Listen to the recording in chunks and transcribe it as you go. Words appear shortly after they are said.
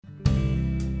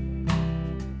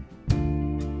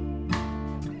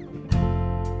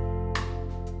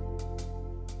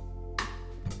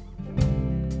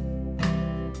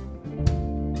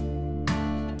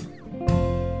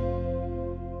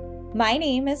My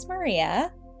name is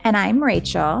Maria, And I'm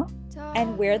Rachel.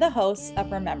 and we're the hosts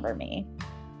of Remember Me.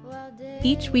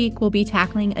 Each week, we'll be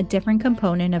tackling a different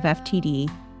component of FTD,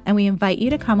 and we invite you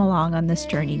to come along on this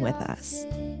journey with us.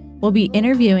 We'll be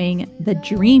interviewing the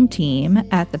Dream Team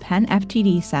at the Penn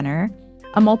FTD Center,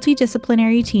 a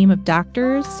multidisciplinary team of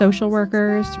doctors, social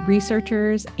workers,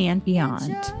 researchers, and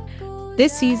beyond.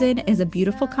 This season is a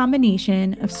beautiful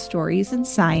combination of stories and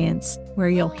science where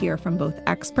you'll hear from both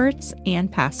experts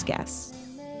and past guests.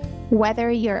 Whether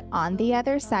you're on the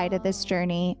other side of this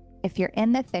journey, if you're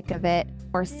in the thick of it,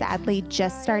 or sadly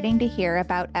just starting to hear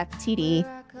about FTD,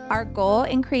 our goal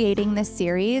in creating this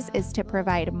series is to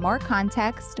provide more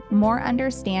context, more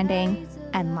understanding,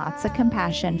 and lots of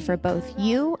compassion for both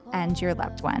you and your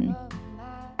loved one.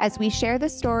 As we share the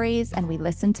stories and we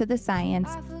listen to the science,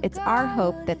 it's our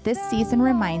hope that this season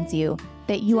reminds you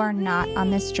that you are not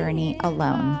on this journey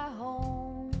alone.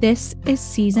 This is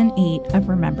Season 8 of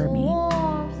Remember Me.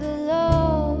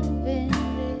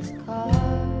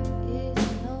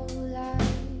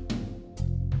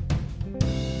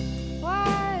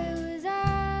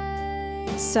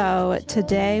 So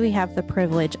today we have the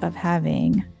privilege of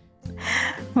having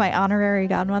my honorary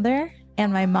godmother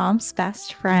and my mom's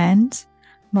best friend,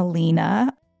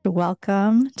 Melina.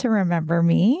 Welcome to Remember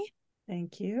Me.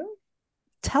 Thank you.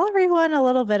 Tell everyone a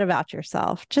little bit about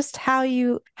yourself, just how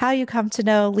you come to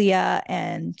know Leah,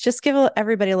 and just give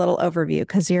everybody a little overview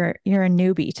because you're a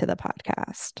newbie to the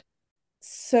podcast.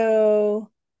 So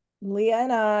Leah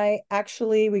and I,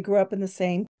 actually, we grew up in the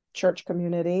same church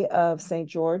community of St.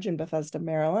 George in Bethesda,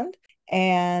 Maryland.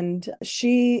 And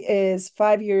she is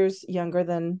 5 years younger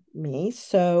than me.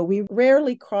 So we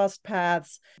rarely crossed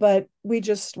paths, but we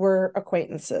just were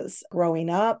acquaintances growing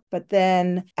up. But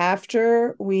then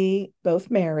after we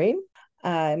both married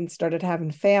and started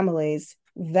having families,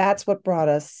 that's what brought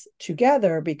us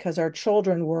together, because our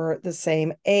children were the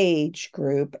same age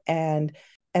group. And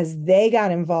as they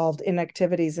got involved in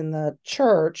activities in the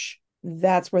church,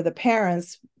 that's where the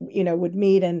parents, would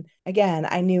meet. And again,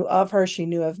 I knew of her, she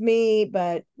knew of me,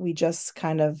 but we just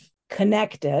kind of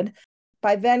connected.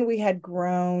 By then we had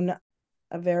grown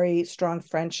a very strong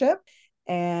friendship,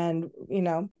 and,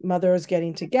 mothers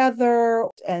getting together.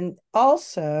 And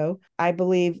also, I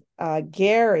believe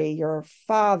Gary, your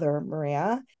father,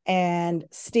 Maria, and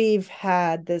Steve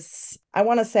had this, I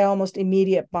want to say, almost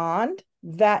immediate bond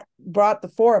that brought the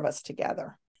four of us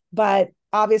together. But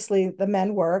obviously the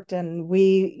men worked, and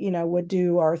we, would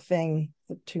do our thing,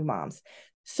 the two moms.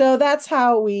 So that's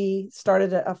how we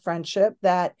started a friendship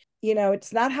that,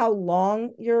 it's not how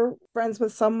long you're friends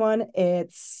with someone,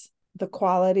 it's the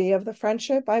quality of the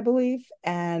friendship, I believe.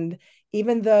 And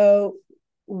even though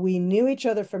we knew each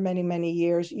other for many, many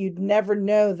years, you'd never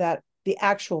know that the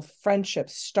actual friendship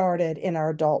started in our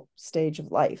adult stage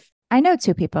of life. I know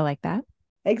two people like that.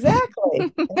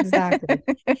 Exactly. Exactly.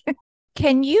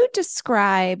 Can you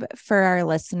describe for our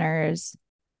listeners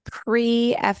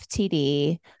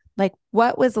pre-FTD, like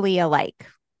what was Leah like?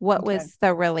 What was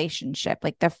the relationship,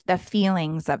 like the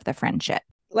feelings of the friendship?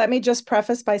 Let me just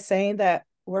preface by saying that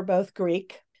we're both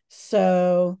Greek.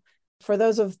 So for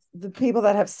those of the people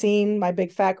that have seen My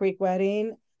Big Fat Greek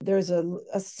Wedding, there's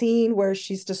a scene where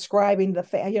she's describing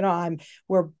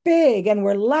we're big and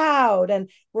we're loud and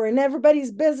we're in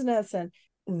everybody's business. And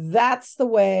that's the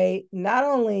way not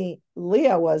only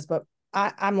Leah was, but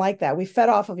I'm like that. We fed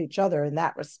off of each other in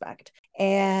that respect.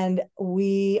 And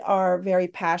we are very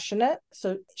passionate.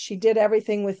 So she did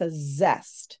everything with a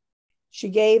zest. She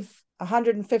gave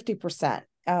 150%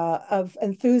 of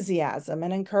enthusiasm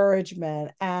and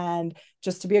encouragement, and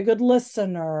just to be a good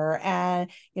listener and,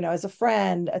 as a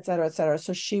friend, et cetera, et cetera.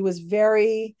 So she was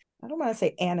very, I don't want to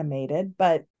say animated,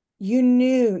 but you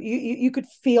knew, you could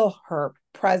feel her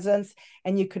presence,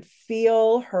 and you could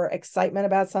feel her excitement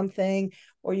about something,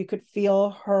 or you could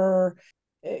feel her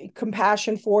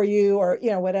compassion for you, or,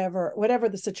 whatever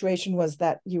the situation was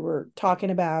that you were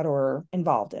talking about or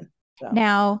involved in. So.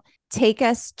 Now, take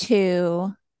us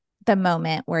to the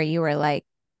moment where you were like,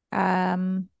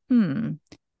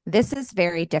 this is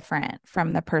very different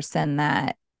from the person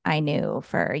that I knew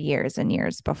for years and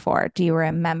years before. Do you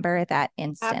remember that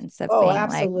instance of being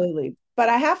absolutely. Like... But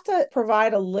I have to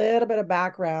provide a little bit of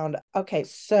background. Okay,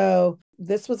 so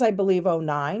this was, I believe,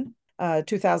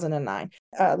 2009.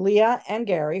 Leah and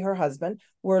Gary, her husband,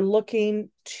 were looking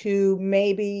to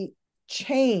maybe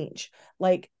change.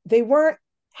 Like, they weren't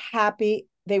happy.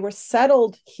 They were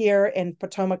settled here in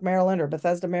Potomac, Maryland, or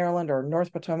Bethesda, Maryland, or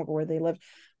North Potomac, where they lived.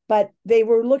 But they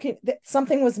were looking,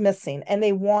 something was missing, and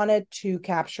they wanted to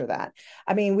capture that.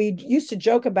 I mean, we used to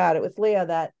joke about it with Leah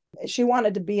that she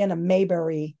wanted to be in a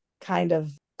Mayberry kind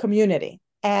of community.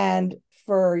 And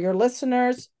For your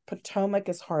listeners, Potomac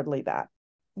is hardly that.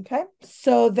 Okay.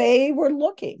 So they were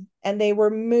looking and they were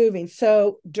moving.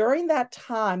 So during that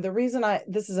time, the reason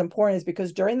this is important is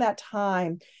because during that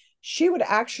time, she would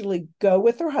actually go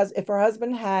with her husband. If her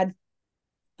husband had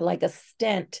like a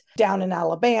stint down in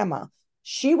Alabama,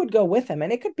 she would go with him,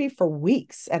 and it could be for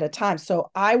weeks at a time.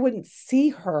 So I wouldn't see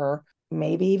her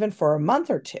maybe even for a month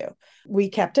or two. We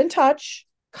kept in touch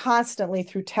constantly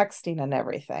through texting and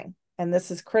everything. And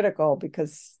this is critical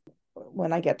because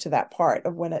when I get to that part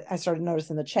of when I started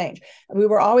noticing the change, we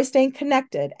were always staying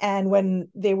connected. And when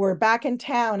they were back in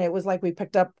town, it was like we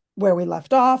picked up where we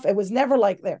left off. It was never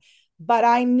like there. But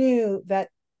I knew that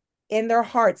in their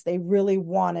hearts, they really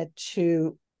wanted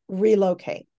to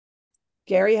relocate.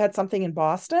 Gary had something in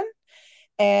Boston,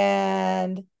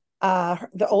 and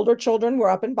the older children were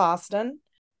up in Boston.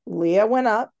 Leah went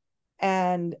up,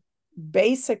 and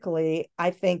basically,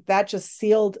 I think that just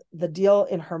sealed the deal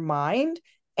in her mind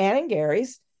and in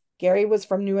Gary's. Gary was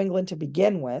from New England to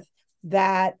begin with,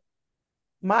 that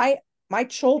my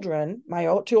children, my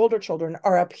two older children,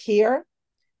 are up here.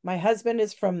 My husband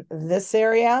is from this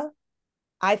area.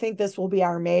 I think this will be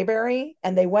our Mayberry.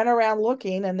 And they went around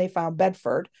looking and they found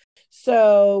Bedford.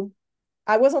 So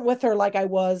I wasn't with her like I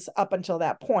was up until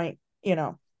that point,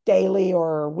 daily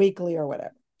or weekly or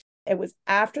whatever. It was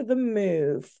after the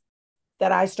move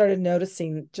that I started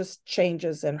noticing just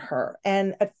changes in her.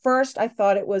 And at first I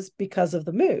thought it was because of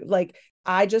the move. Like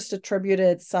I just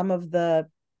attributed some of the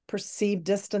perceived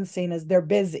distancing as they're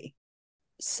busy.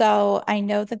 So I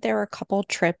know that there were a couple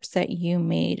trips that you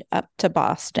made up to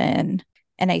Boston,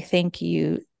 and I think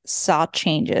you saw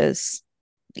changes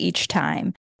each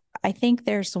time. I think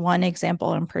there's one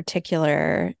example in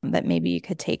particular that maybe you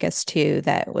could take us to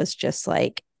that was just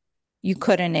like you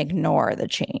couldn't ignore the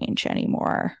change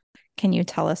anymore. Can you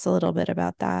tell us a little bit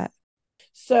about that?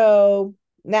 So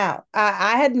now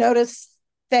I had noticed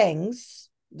things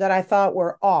that I thought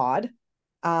were odd.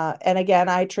 And again,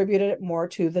 I attributed it more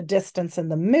to the distance and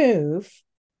the move.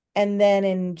 And then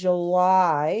in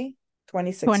July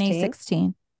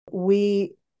 2016,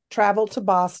 we traveled to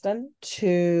Boston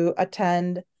to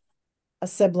attend a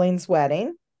sibling's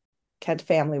wedding,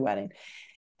 family wedding.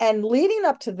 And leading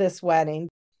up to this wedding,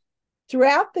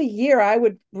 throughout the year, I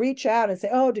would reach out and say,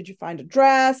 oh, did you find a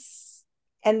dress?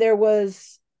 And there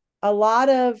was a lot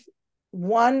of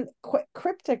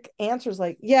cryptic answers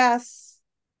like, yes,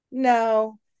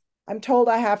 no, I'm told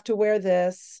I have to wear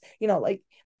this, like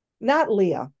not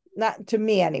Leah, not to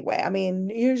me anyway. I mean,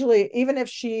 usually, even if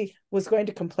she was going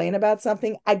to complain about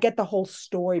something, I get the whole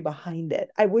story behind it.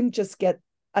 I wouldn't just get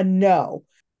a no.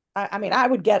 I mean, I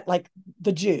would get like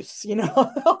the juice,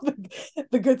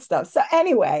 the good stuff. So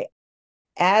anyway,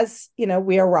 as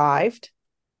we arrived,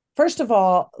 first of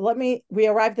all, we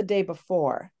arrived the day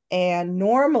before. And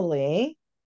normally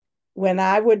when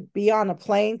I would be on a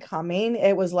plane coming,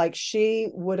 it was like she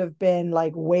would have been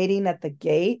like waiting at the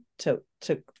gate to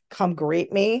come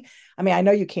greet me. I mean, I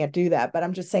know you can't do that, but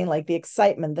I'm just saying like the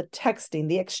excitement, the texting,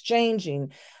 the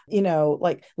exchanging,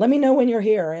 like, let me know when you're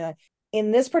here. And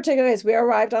in this particular case, we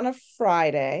arrived on a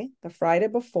Friday, the Friday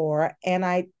before, and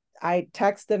I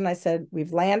texted and I said,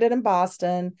 we've landed in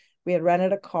Boston. We had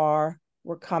rented a car.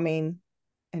 We're coming.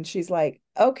 And she's like,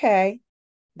 okay.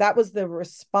 That was the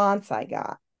response I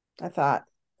got. I thought,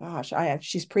 gosh,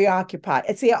 she's preoccupied.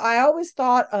 And see, I always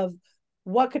thought of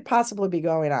what could possibly be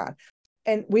going on.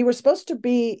 And we were supposed to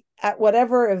be at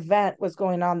whatever event was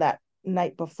going on that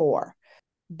night before.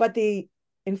 But the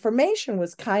information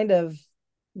was kind of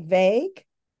vague.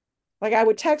 Like I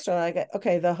would text her, like,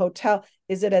 okay, the hotel,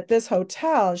 is it at this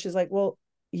hotel? And she's like, well,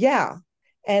 yeah.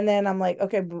 And then I'm like,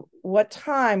 okay, what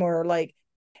time? Or like,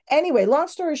 anyway, long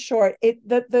story short, it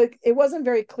wasn't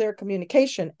very clear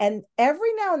communication. And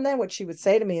every now and then what she would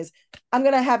say to me is, I'm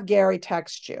going to have Gary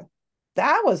text you.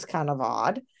 That was kind of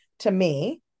odd to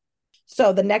me.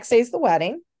 So the next day's the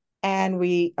wedding, and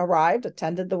we arrived,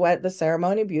 attended the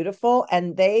ceremony, beautiful.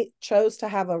 And they chose to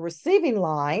have a receiving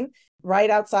line right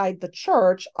outside the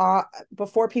church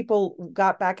before people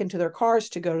got back into their cars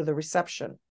to go to the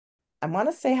reception. I want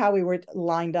to say how we were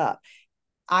lined up.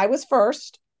 I was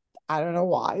first. I don't know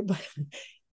why,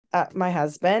 but my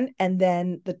husband, and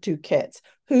then the two kids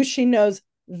who she knows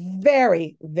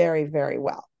very, very, very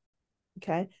well.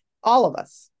 Okay. All of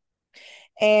us.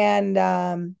 And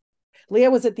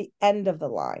Leah was at the end of the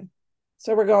line.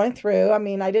 So we're going through. I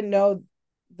mean, I didn't know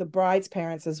the bride's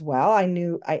parents as well. I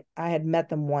knew I had met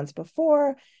them once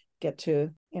before, get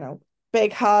to,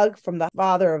 big hug from the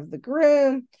father of the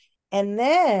groom. And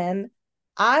then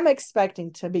I'm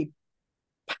expecting to be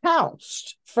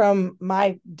pounced from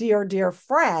my dear, dear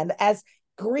friend, as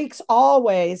Greeks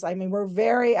always, I mean, we're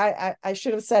very, I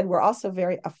should have said, we're also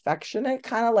very affectionate,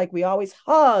 kind of like we always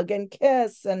hug and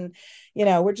kiss, and,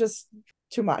 we're just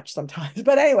too much sometimes.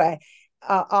 But anyway,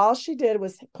 all she did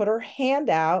was put her hand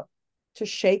out to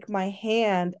shake my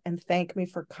hand and thank me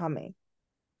for coming.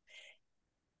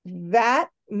 That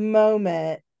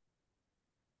moment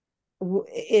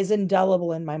is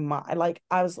indelible in my mind. Like,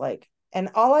 I was like, and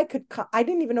I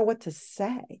didn't even know what to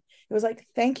say. It was like,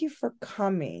 thank you for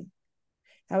coming.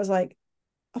 I was like,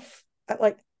 I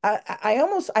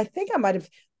think I might have,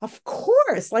 of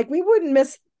course, like, we wouldn't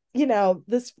miss,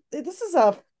 this is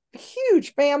a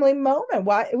huge family moment.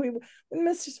 Why we wouldn't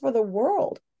miss this for the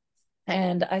world.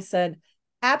 And I said,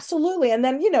 absolutely. And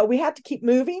then, we had to keep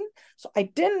moving. So I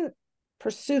didn't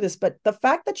pursue this, but the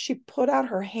fact that she put out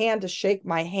her hand to shake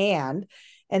my hand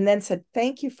and then said,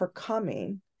 thank you for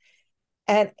coming.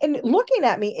 And looking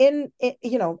at me in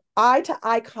eye to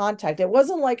eye contact, it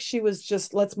wasn't like she was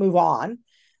just, let's move on.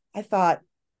 I thought,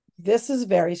 this is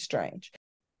very strange.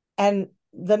 And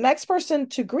the next person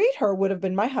to greet her would have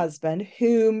been my husband,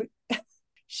 whom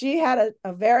she had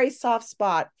a very soft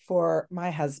spot for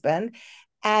my husband.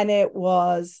 And it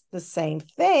was the same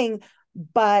thing.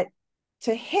 But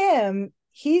to him,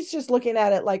 he's just looking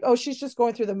at it like, oh, she's just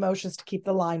going through the motions to keep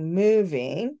the line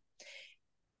moving.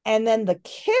 And then the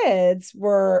kids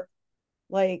were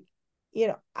like,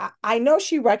 I know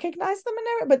she recognized them and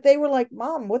everything, but they were like,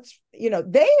 Mom,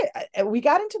 we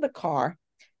got into the car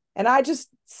and I just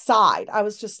sighed. I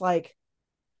was just like,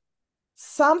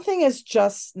 something is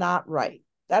just not right.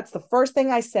 That's the first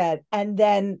thing I said. And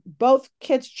then both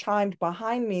kids chimed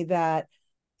behind me that,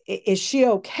 is she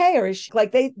okay? Or is she,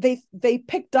 like, they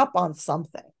picked up on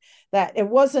something, that it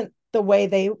wasn't the way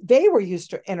they were used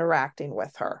to interacting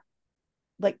with her.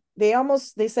 Like, they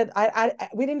said,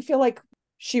 we didn't feel like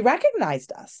she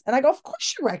recognized us. And I go, of course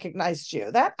she recognized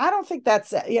you. That, I don't think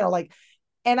that's,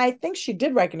 and I think she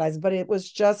did recognize, but it was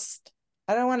just,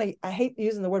 I hate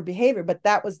using the word behavior, but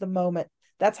that was the moment.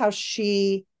 That's how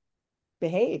she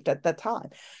behaved at that time.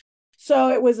 So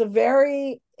it was a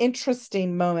very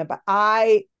interesting moment, but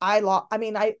I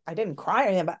didn't cry or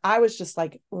anything, but I was just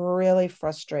like really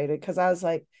frustrated, because I was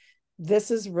like,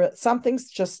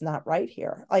 something's just not right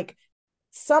here. Like,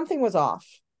 something was off.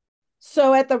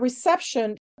 So at the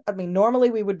reception, I mean,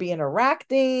 normally we would be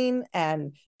interacting,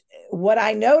 and what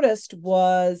I noticed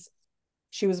was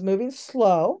she was moving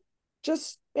slow,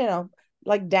 just,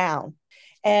 like down,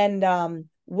 and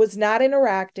was not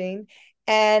interacting.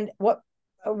 And what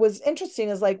was interesting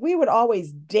is, like, we would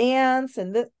always dance,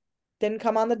 and didn't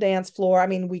come on the dance floor. I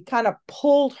mean, we kind of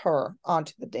pulled her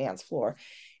onto the dance floor.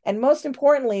 And most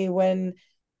importantly, when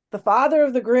the father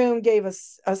of the groom gave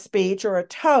us a speech or a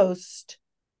toast,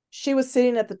 she was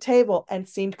sitting at the table and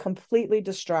seemed completely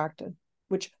distracted,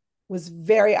 which was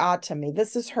very odd to me.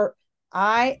 This is her.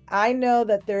 I know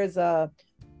that there is a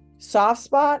soft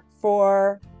spot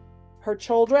for her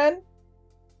children.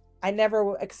 I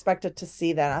never expected to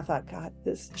see that. I thought, God,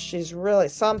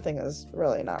 something is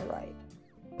really not right.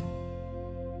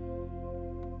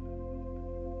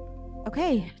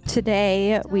 Okay,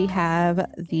 today we have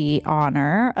the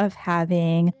honor of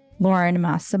having Lauren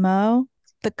Massimo,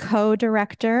 the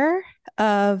co-director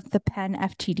of the Penn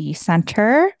FTD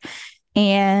Center.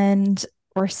 And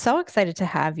we're so excited to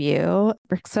have you.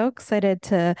 We're so excited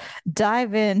to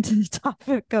dive into the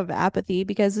topic of apathy,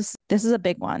 because this is a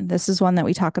big one. This is one that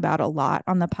we talk about a lot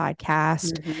on the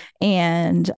podcast. Mm-hmm.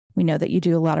 And we know that you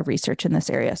do a lot of research in this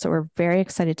area. So we're very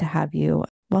excited to have you.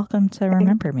 Welcome to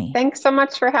Remember Me. Thanks so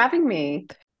much for having me.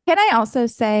 Can I also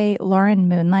say Lauren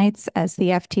moonlights as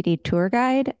the FTD tour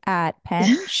guide at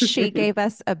Penn? She gave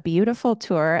us a beautiful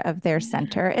tour of their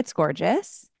center. It's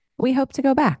gorgeous. We hope to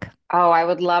go back. Oh, I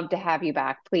would love to have you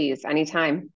back, please,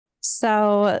 anytime.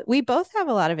 So we both have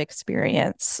a lot of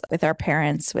experience with our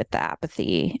parents with the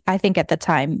apathy. I think at the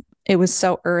time it was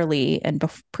so early and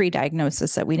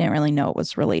pre-diagnosis that we didn't really know it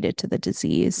was related to the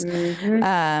disease.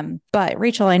 Mm-hmm. But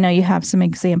Rachel, I know you have some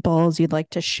examples you'd like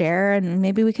to share, and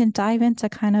maybe we can dive into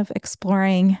kind of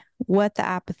exploring what the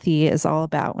apathy is all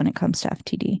about when it comes to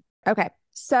FTD. Okay.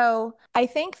 So I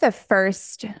think the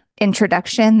first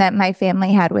introduction that my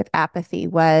family had with apathy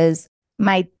was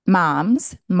my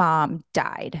mom's mom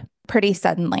died pretty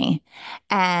suddenly.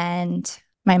 And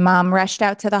my mom rushed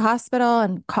out to the hospital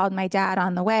and called my dad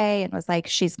on the way and was like,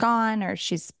 she's gone, or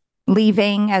she's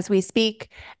leaving as we speak.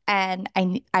 And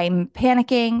I'm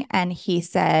panicking. And he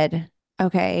said,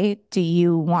 okay, do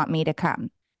you want me to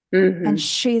come? Mm-hmm. And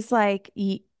she's like,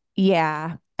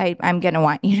 yeah, I'm going to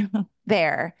want you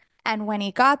there. And when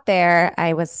he got there,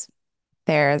 I was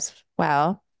there as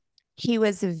well. He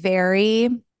was very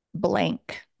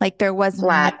blank. Like, there was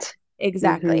flat.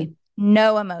 Exactly.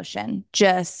 No emotion,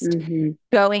 just Mm-hmm.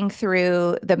 going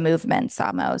through the movements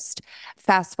almost.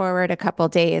 Fast forward a couple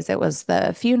days, it was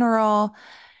the funeral.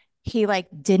 He like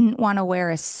didn't want to wear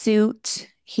a suit.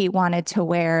 He wanted to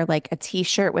wear like a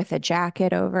t-shirt with a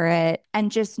jacket over it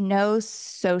and just no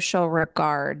social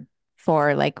regard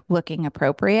for like looking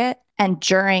appropriate. And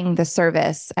during the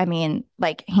service, I mean,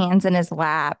 like hands in his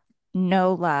lap,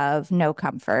 no love, no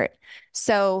comfort.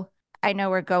 So I know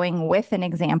we're going with an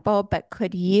example, but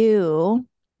could you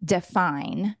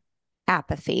define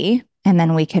apathy? And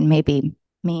then we can maybe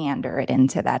meander it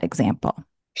into that example.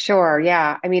 Sure.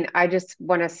 Yeah. I mean, I just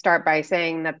want to start by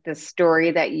saying that the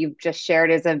story that you've just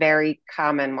shared is a very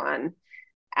common one.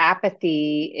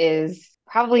 Apathy is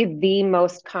probably the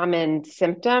most common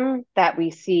symptom that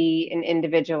we see in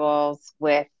individuals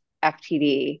with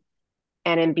FTD.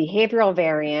 And in behavioral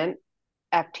variant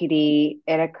FTD,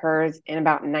 it occurs in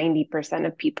about 90%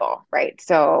 of people, right?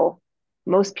 So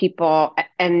most people,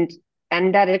 and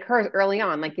that it occurs early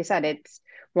on. Like you said, it's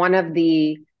one of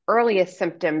the earliest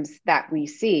symptoms that we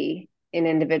see in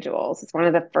individuals. It's one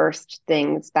of the first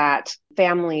things that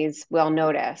families will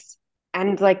notice.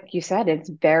 And like you said, it's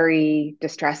very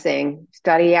distressing.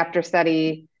 Study after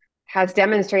study has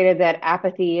demonstrated that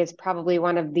apathy is probably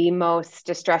one of the most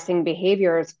distressing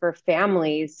behaviors for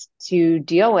families to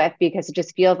deal with because it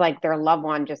just feels like their loved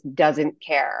one just doesn't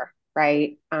care,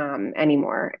 right,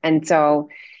 anymore. And so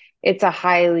it's a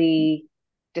highly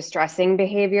distressing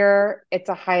behavior. It's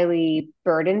a highly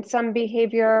burdensome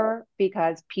behavior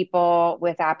because people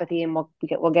with apathy, and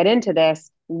we'll get into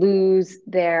this, lose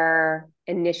their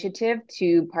initiative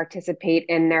to participate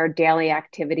in their daily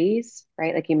activities,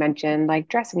 right? Like you mentioned, like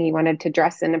dressing, he wanted to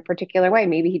dress in a particular way.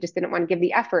 Maybe he just didn't want to give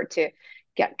the effort to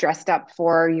get dressed up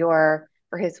for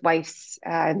his wife's,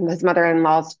 his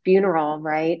mother-in-law's funeral,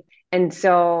 right? And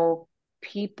so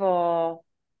people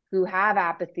who have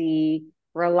apathy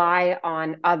rely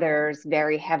on others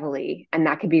very heavily, and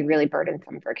that could be really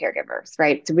burdensome for caregivers,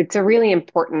 right? So it's a really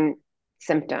important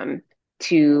symptom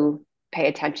to pay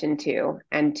attention to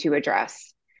and to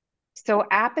address. So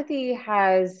apathy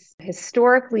has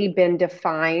historically been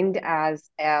defined as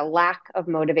a lack of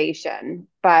motivation,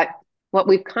 but what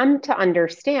we've come to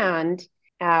understand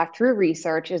through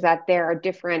research is that there are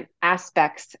different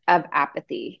aspects of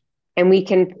apathy. And we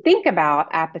can think about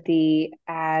apathy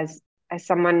as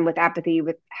someone with apathy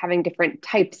with having different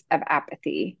types of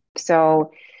apathy.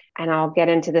 So, and I'll get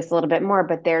into this a little bit more,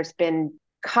 but there's been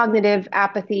cognitive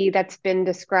apathy that's been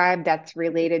described that's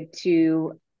related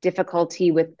to difficulty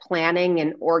with planning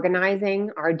and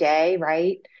organizing our day,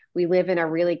 right? We live in a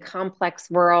really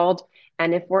complex world.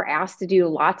 And if we're asked to do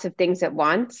lots of things at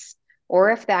once,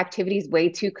 or if the activity is way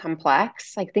too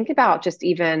complex, like think about just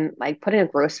even like putting a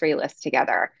grocery list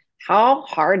together, how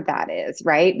hard that is,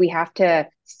 right? We have to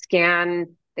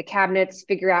scan the cabinets,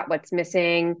 figure out what's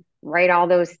missing, write all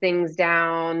those things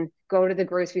down, go to the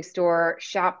grocery store,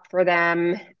 shop for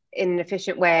them in an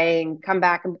efficient way, and come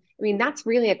back. I mean, that's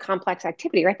really a complex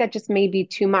activity, right? That just may be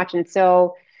too much. And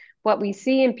so what we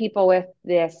see in people with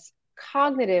this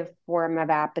cognitive form of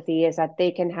apathy is that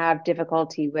they can have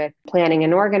difficulty with planning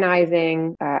and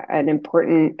organizing, an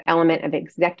important element of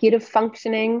executive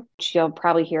functioning, which you'll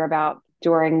probably hear about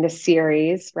during the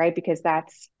series, right? Because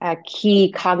that's a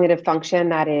key cognitive function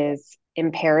that is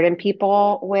impaired in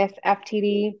people with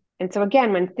FTD. And so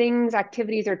again, when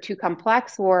activities are too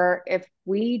complex, or if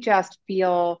we just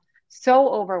feel so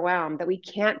overwhelmed that we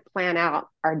can't plan out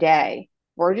our day,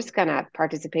 we're just going to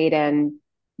participate in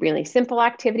really simple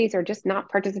activities or just not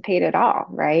participate at all,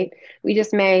 right? We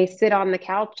just may sit on the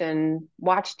couch and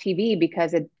watch TV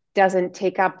because it doesn't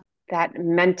take up that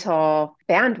mental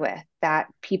bandwidth that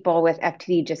people with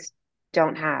FTD just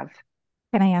don't have.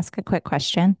 Can I ask a quick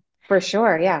question? For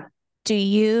sure, yeah. Do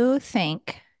you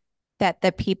think that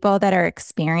the people that are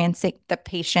experiencing, the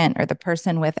patient or the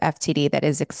person with FTD that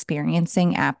is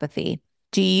experiencing apathy,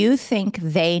 do you think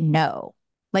they know?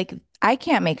 Like, I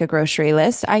can't make a grocery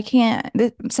list. I can't,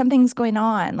 something's going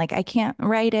on. Like, I can't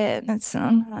write it.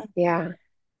 Yeah,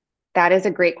 that is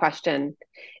a great question.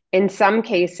 In some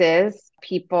cases,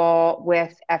 people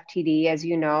with FTD, as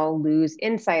you know, lose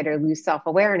insight or lose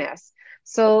self-awareness.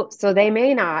 So they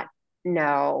may not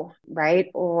know, right?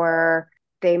 Or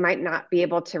they might not be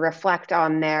able to reflect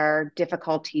on their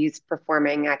difficulties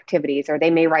performing activities, or they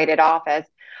may write it off as,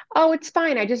 oh, it's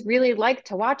fine. I just really like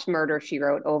to watch Murder, She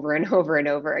Wrote over and over and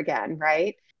over again,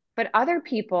 right? But other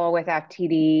people with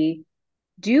FTD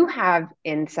do have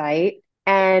insight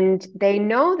and they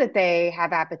know that they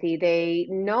have apathy. They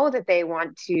know that they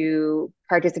want to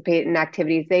participate in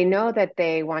activities. They know that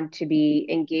they want to be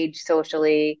engaged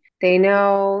socially. They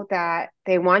know that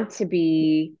they want to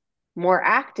be more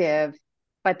active,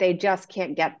 but they just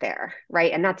can't get there,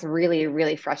 right? And that's really,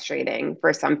 really frustrating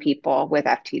for some people with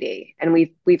FTD. And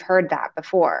we've heard that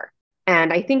before.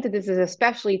 And I think that this is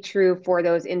especially true for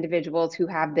those individuals who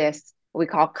have this, what we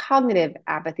call cognitive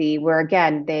apathy, where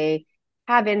again, they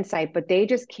have insight, but they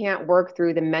just can't work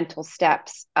through the mental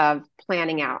steps of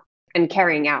planning out and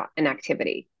carrying out an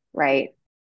activity, right?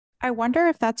 I wonder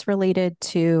if that's related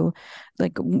to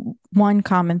like one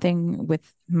common thing with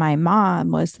my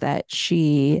mom was that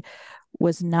she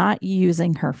was not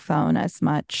using her phone as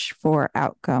much for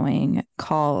outgoing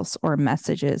calls or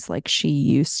messages like she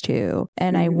used to.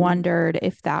 And I wondered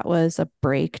if that was a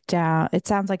breakdown. It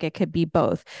sounds like it could be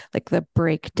both, like the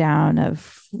breakdown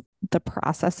of the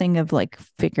processing of like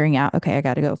figuring out, okay, I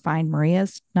got to go find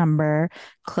Maria's number,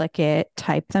 click it,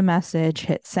 type the message,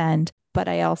 hit send. But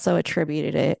I also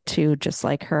attributed it to just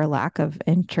like her lack of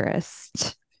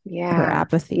interest, her Yeah.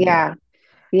 apathy. Yeah.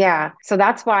 Yeah. So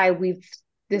that's why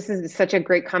this is such a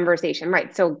great conversation,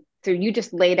 right? So you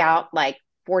just laid out like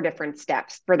 4 different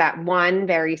steps for that one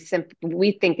very simple,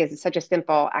 we think is such a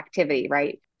simple activity,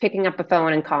 right? Picking up a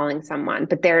phone and calling someone,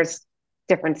 but there's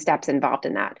different steps involved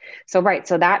in that. So, right.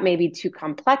 So that may be too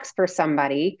complex for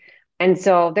somebody. And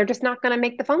so they're just not going to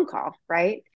make the phone call,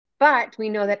 right? But we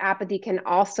know that apathy can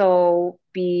also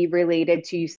be related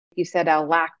to, you said, a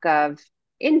lack of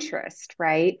interest,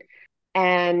 right?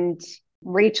 And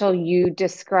Rachel, you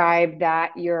described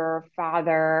that your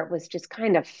father was just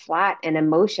kind of flat and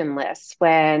emotionless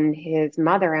when his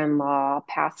mother-in-law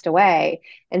passed away.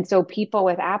 And so people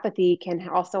with apathy can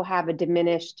also have a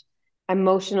diminished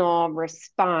emotional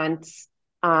response,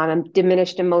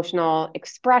 diminished emotional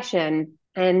expression.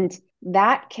 And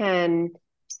that can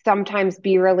sometimes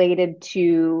be related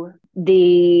to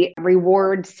the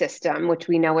reward system, which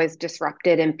we know is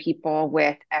disrupted in people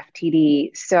with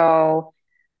FTD. So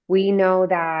we know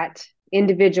that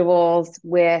individuals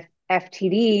with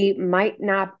FTD might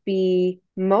not be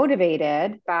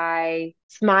motivated by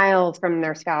smiles from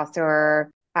their spouse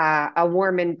or a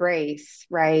warm embrace,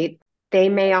 right? They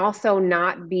may also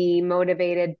not be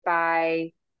motivated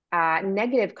by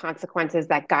negative consequences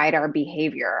that guide our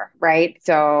behavior, right?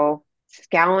 So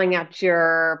scowling at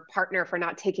your partner for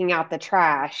not taking out the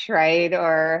trash, right?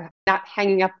 Or not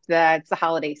hanging up it's the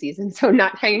holiday season. So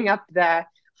not hanging up the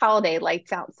holiday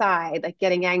lights outside, like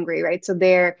getting angry, right? So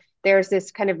there's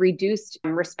this kind of reduced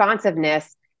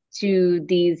responsiveness to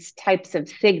these types of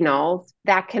signals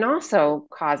that can also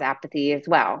cause apathy as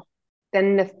well.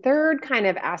 Then the third kind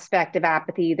of aspect of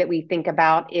apathy that we think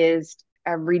about is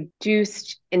a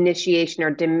reduced initiation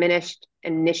or diminished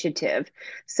initiative.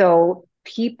 So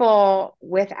people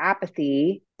with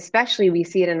apathy, especially we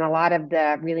see it in a lot of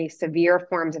the really severe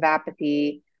forms of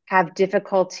apathy, have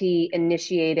difficulty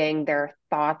initiating their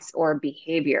thoughts or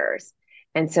behaviors.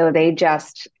 And so they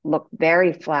just look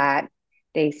very flat.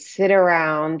 They sit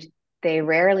around. They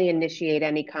rarely initiate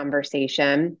any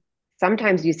conversation.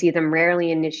 Sometimes you see them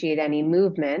rarely initiate any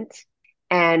movement.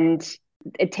 And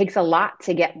it takes a lot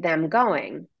to get them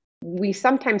going. We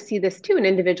sometimes see this too in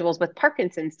individuals with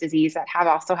Parkinson's disease that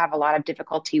also have a lot of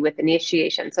difficulty with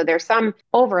initiation. So there's some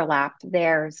overlap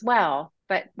there as well.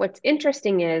 But what's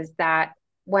interesting is that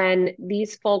when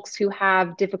these folks who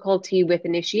have difficulty with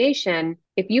initiation,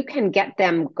 if you can get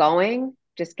them going,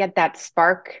 just get that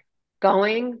spark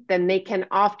going, then they can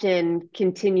often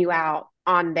continue out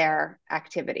on their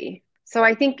activity. So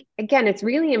I think, again, it's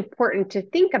really important to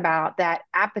think about that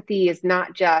apathy is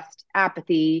not just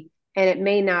apathy, and it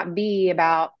may not be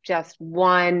about just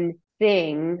one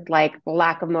thing like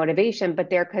lack of motivation, but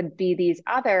there could be these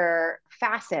other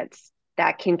facets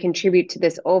that can contribute to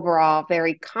this overall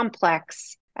very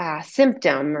complex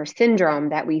symptom or syndrome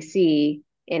that we see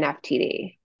in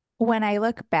FTD. When I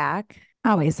look back,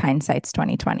 always hindsight's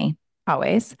 2020,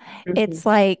 always. It's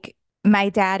like my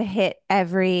dad hit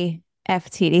every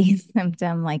FTD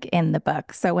symptom like in the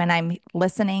book. So when I'm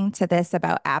listening to this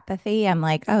about apathy, I'm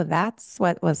like, oh, that's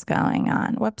what was going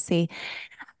on. Whoopsie.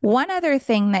 One other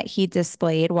thing that he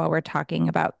displayed while we're talking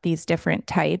about these different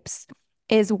types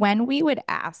is when we would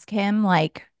ask him,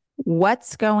 like,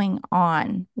 what's going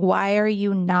on? Why are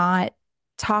you not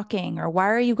talking? Or why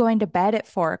are you going to bed at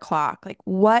 4 o'clock? Like,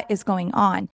 what is going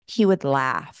on? He would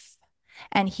laugh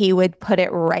and he would put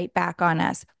it right back on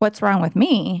us. What's wrong with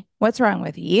me? What's wrong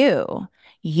with you?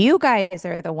 You guys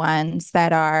are the ones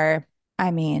that are,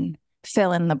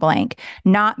 fill in the blank,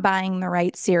 not buying the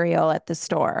right cereal at the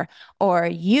store, or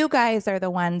you guys are the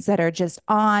ones that are just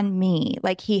on me.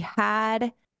 Like he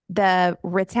had the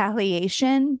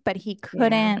retaliation, but he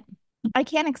couldn't I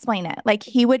can't explain it. Like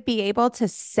he would be able to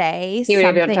say He would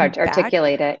be able something to back.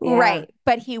 articulate it. Yeah. Right.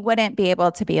 But he wouldn't be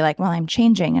able to be like, well, I'm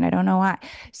changing and I don't know why.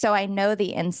 So I know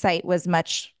the insight was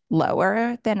much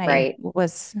lower than I Right.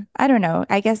 was. I don't know.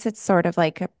 I guess it's sort of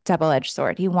like a double-edged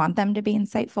sword. You want them to be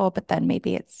insightful, but then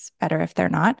maybe it's better if they're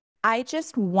not. I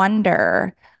just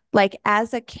wonder, like,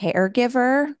 as a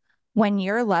caregiver, when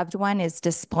your loved one is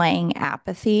displaying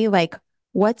apathy, like,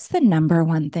 what's the number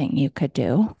one thing you could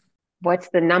do? What's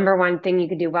the number one thing you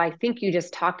could do? Well, I think you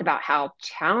just talked about how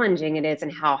challenging it is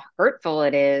and how hurtful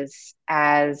it is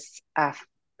as a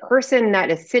person that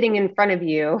is sitting in front of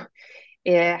you.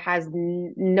 It has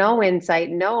no insight,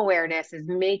 no awareness, is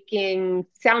making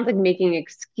sounds like making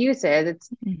excuses.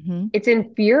 Mm-hmm. It's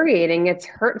infuriating, it's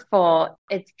hurtful,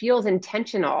 it feels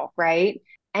intentional, right?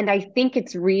 And I think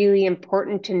it's really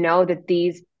important to know that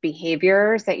these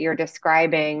behaviors that you're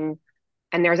describing,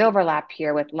 and there's overlap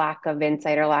here with lack of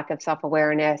insight or lack of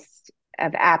self-awareness,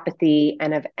 of apathy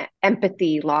and of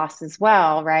empathy loss as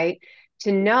well, right?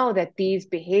 To know that these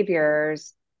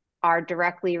behaviors are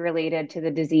directly related to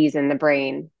the disease in the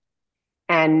brain.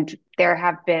 And there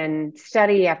have been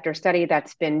study after study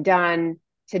that's been done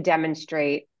to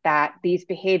demonstrate that these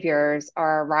behaviors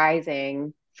are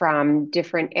arising from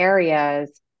different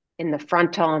areas in the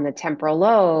frontal and the temporal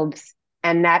lobes,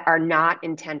 and that are not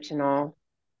intentional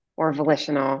or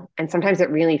volitional. And sometimes it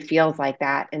really feels like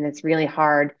that, and it's really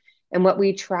hard. And what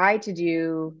we try to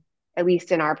do, at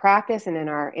least in our practice and in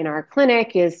our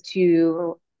clinic, is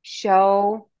to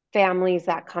show families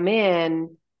that come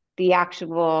in the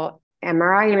actual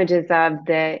MRI images of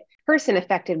the person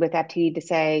affected with FTD to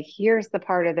say, here's the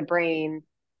part of the brain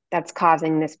that's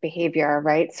causing this behavior,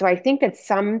 right? So I think that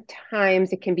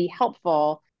sometimes it can be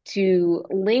helpful to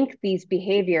link these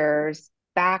behaviors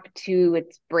back to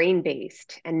it's brain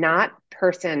based and not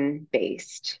person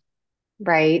based,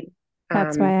 right?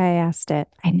 That's why I asked it.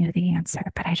 I knew the answer,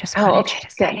 but I just Oh, wanted you okay, to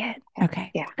good. say it.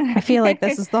 Okay. Yeah. I feel like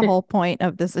this is the whole point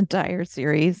of this entire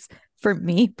series for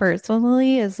me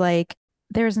personally is like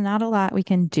there's not a lot we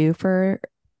can do for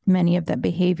many of the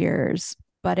behaviors.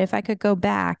 But if I could go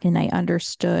back and I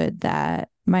understood that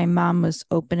my mom was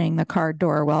opening the car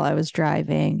door while I was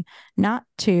driving, not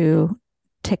to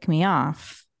tick me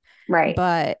off, Right.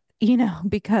 but,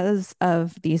 because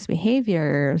of these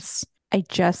behaviors, I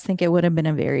just think it would have been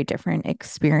a very different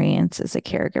experience as a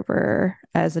caregiver,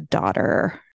 as a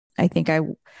daughter. I think I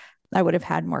would have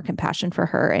had more compassion for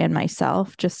her and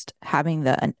myself, just having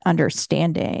the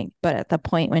understanding. But at the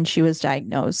point when she was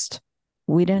diagnosed,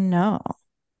 we didn't know.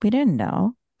 We didn't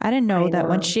know. I didn't know I that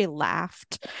when know. she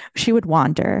laughed, she would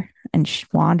wander and she'd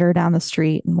wander down the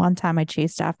street. And one time I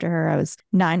chased after her. I was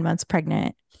 9 months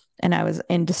pregnant and I was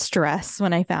in distress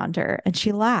when I found her and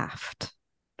she laughed.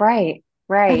 Right. And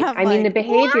Right. I'm I mean, like,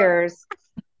 what?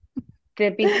 the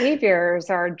behaviors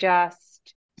are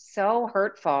just so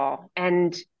hurtful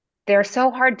and they're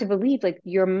so hard to believe. Like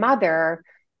your mother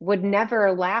would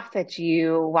never laugh at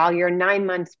you while you're 9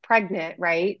 months pregnant,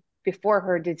 right? Before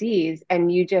her disease.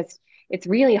 And it's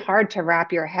really hard to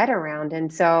wrap your head around.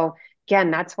 And so,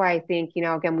 again, that's why I think,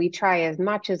 again, we try as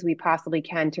much as we possibly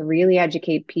can to really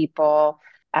educate people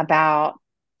about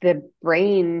the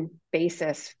brain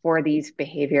basis for these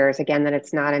behaviors. Again, that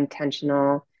it's not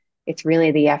intentional, it's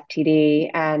really the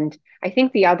FTD. And I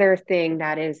think the other thing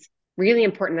that is really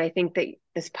important, I think that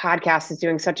this podcast is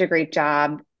doing such a great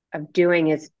job of doing,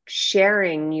 is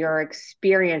sharing your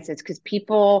experiences, because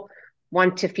people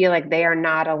want to feel like they are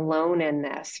not alone in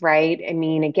this, right? I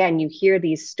mean, again, you hear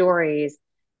these stories.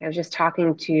 I was just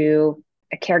talking to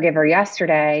a caregiver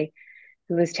yesterday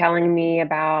who was telling me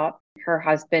about her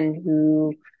husband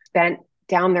who spent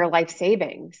down their life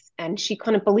savings and she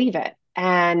couldn't believe it.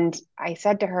 And I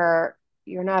said to her,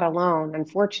 you're not alone.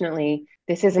 Unfortunately,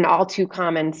 this is an all too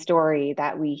common story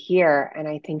that we hear. And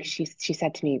I think she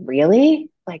said to me, really?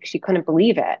 Like she couldn't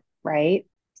believe it, right?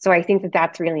 So I think that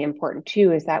that's really important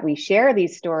too, is that we share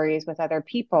these stories with other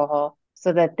people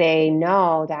so that they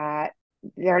know that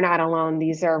they're not alone.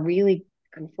 These are really,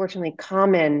 unfortunately,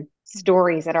 common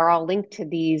stories that are all linked to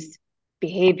these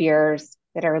behaviors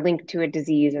that are linked to a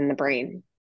disease in the brain.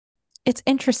 It's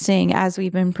interesting as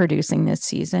we've been producing this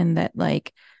season that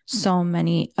like so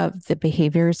many of the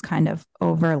behaviors kind of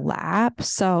overlap.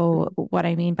 So what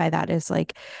I mean by that is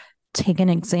like take an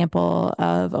example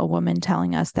of a woman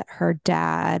telling us that her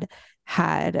dad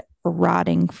had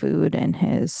rotting food in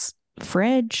his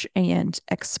fridge and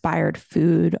expired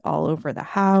food all over the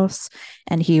house.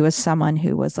 And he was someone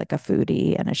who was like a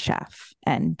foodie and a chef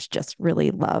and just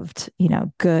really loved,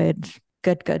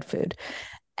 good food.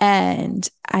 And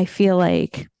I feel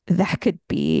like that could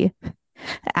be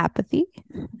apathy.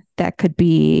 That could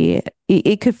be,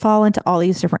 it could fall into all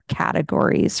these different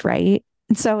categories, right?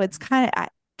 And so it's kind of,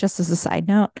 just as a side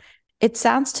note, it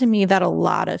sounds to me that a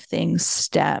lot of things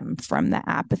stem from the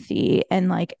apathy. And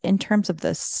like in terms of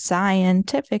the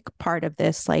scientific part of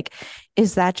this, like,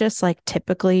 is that just like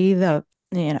typically the,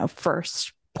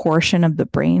 first portion of the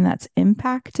brain that's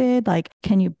impacted? Like,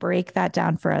 can you break that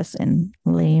down for us in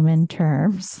layman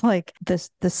terms, like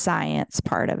the science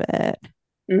part of it?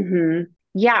 Mm-hmm.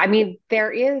 Yeah, I mean,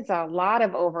 there is a lot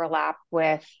of overlap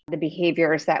with the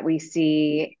behaviors that we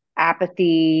see.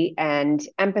 Apathy and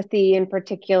empathy in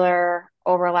particular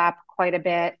overlap quite a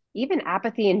bit. Even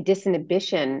apathy and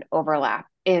disinhibition overlap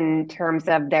in terms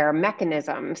of their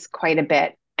mechanisms quite a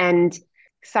bit. And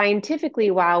scientifically,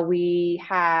 while we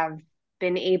have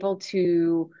been able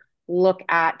to look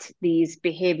at these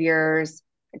behaviors,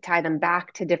 tie them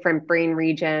back to different brain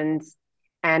regions,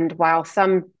 and while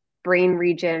some brain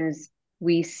regions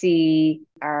we see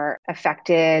are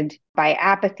affected by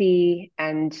apathy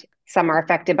and some are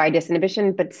affected by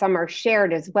disinhibition, but some are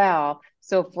shared as well.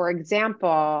 So, for example,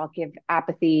 I'll give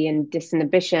apathy and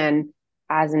disinhibition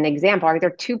as an example. They're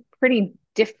two pretty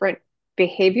different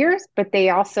behaviors, but they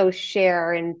also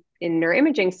share in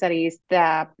neuroimaging studies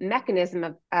the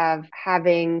mechanism of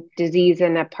having disease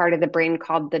in a part of the brain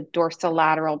called the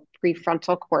dorsolateral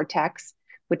prefrontal cortex,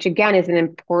 which again is an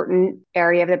important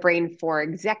area of the brain for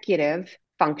executive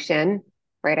function,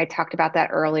 right? I talked about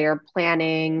that earlier,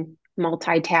 planning,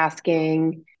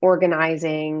 multitasking,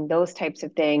 organizing, those types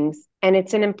of things. And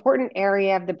it's an important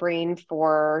area of the brain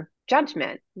for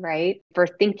judgment, right? For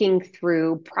thinking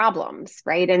through problems,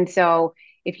 right? And so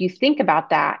if you think about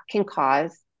that, can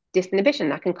cause disinhibition.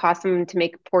 That can cause someone to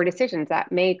make poor decisions.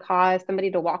 That may cause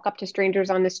somebody to walk up to strangers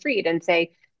on the street and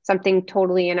say something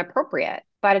totally inappropriate.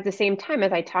 But at the same time,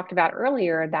 as I talked about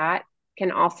earlier, that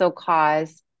can also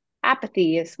cause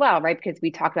apathy as well, right? Because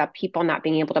we talked about people not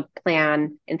being able to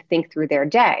plan and think through their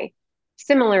day.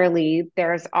 Similarly,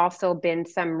 there's also been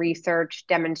some research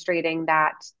demonstrating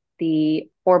that the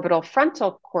orbital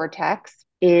frontal cortex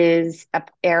is an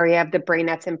area of the brain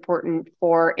that's important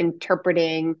for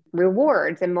interpreting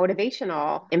rewards and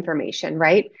motivational information,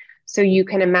 right? So you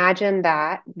can imagine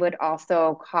that would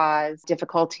also cause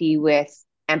difficulty with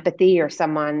empathy or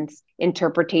someone's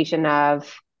interpretation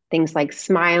of things like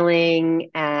smiling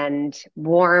and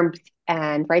warmth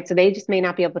and right. So they just may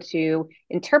not be able to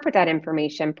interpret that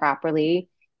information properly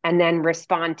and then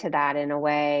respond to that in a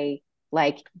way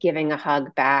like giving a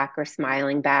hug back or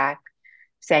smiling back,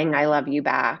 saying, I love you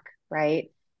back,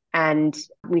 right? And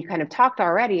we kind of talked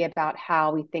already about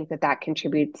how we think that that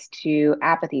contributes to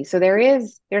apathy. So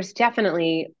there's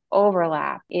definitely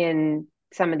overlap in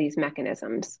some of these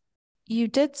mechanisms. You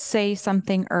did say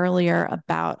something earlier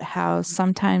about how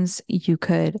sometimes you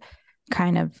could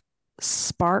kind of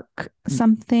spark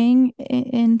something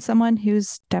in someone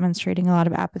who's demonstrating a lot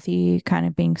of apathy, kind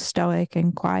of being stoic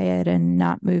and quiet and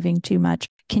not moving too much.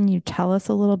 Can you tell us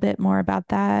a little bit more about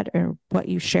that, or what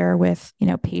you share with,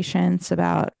 patients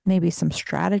about maybe some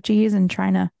strategies and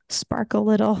trying to spark a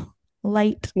little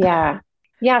light? Yeah.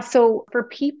 Yeah. So for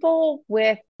people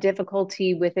with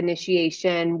difficulty with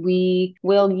initiation, we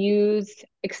will use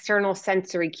external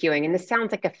sensory cueing. And this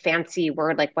sounds like a fancy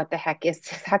word, like what the heck is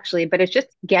this actually? But it's just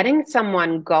getting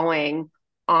someone going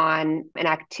on an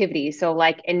activity. So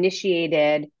like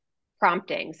initiated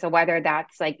prompting. So whether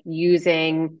that's like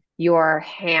using your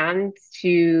hands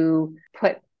to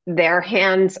put their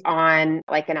hands on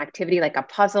like an activity, like a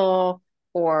puzzle,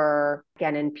 or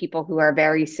again, in people who are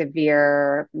very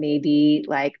severe, maybe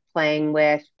like playing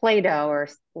with Play-Doh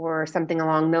or something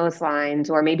along those lines,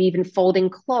 or maybe even folding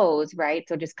clothes, right?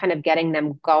 So just kind of getting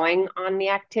them going on the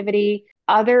activity.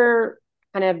 Other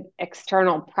kind of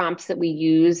external prompts that we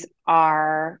use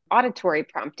are auditory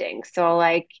prompting. So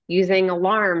like using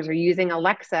alarms or using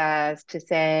Alexas to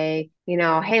say,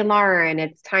 hey, Lauren,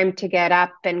 it's time to get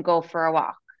up and go for a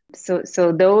walk.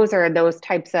 So those are those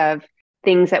types of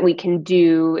things that we can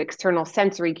do, external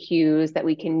sensory cues that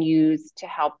we can use to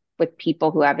help with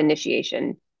people who have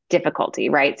initiation difficulty,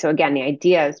 right? So again, the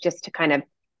idea is just to kind of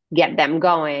get them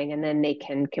going and then they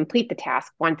can complete the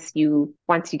task once you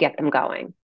get them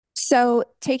going. So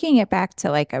taking it back to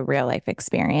like a real life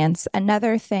experience,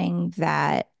 another thing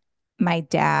that my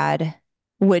dad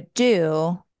would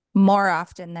do more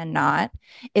often than not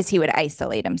is he would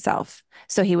isolate himself.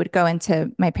 So he would go into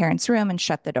my parents' room and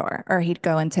shut the door, or he'd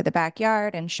go into the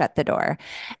backyard and shut the door.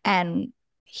 And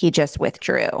he just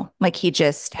withdrew. Like he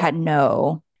just had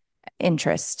no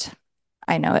interest.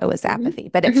 I know it was apathy,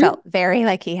 but it felt very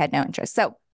like he had no interest.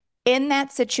 So in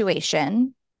that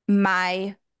situation,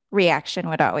 my reaction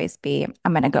would always be,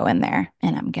 I'm going to go in there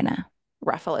and I'm going to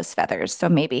ruffle his feathers. So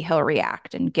maybe he'll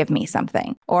react and give me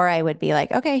something. Or I would be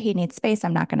like, okay, he needs space.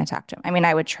 I'm not going to talk to him. I mean,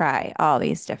 I would try all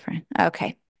these different,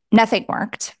 okay. Nothing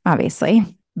worked, obviously.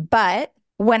 But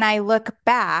when I look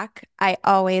back, I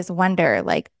always wonder,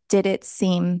 like, did it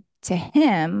seem to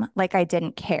him like I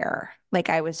didn't care? Like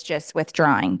I was just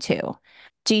withdrawing too.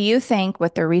 Do you think,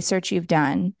 with the research you've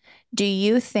done, do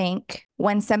you think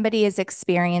when somebody is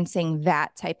experiencing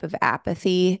that type of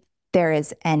apathy, there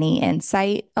is any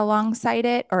insight alongside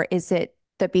it? Or is it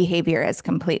the behavior has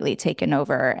completely taken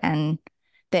over and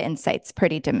the insight's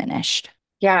pretty diminished?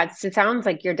 Yeah, it sounds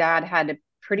like your dad had a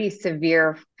pretty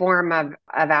severe form of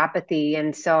apathy.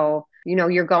 And so,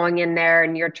 you're going in there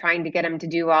and you're trying to get him to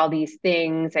do all these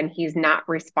things and he's not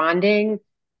responding.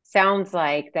 Sounds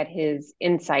like that his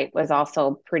insight was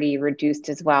also pretty reduced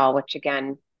as well, which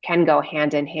again can go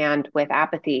hand in hand with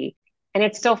apathy. And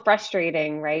it's still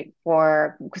frustrating, right?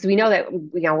 Because we know that,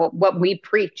 what we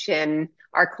preach in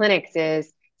our clinics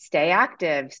is stay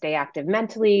active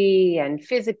mentally and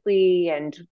physically,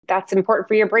 and that's important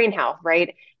for your brain health,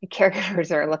 right? The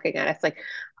caregivers are looking at us like,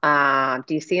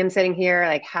 do you see him sitting here?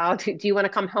 Like, how do you want to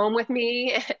come home with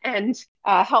me and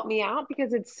help me out?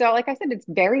 Because it's so, like I said, it's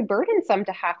very burdensome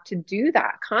to have to do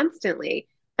that constantly.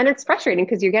 And it's frustrating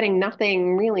because you're getting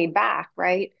nothing really back,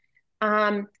 right?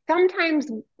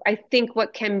 Sometimes I think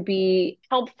what can be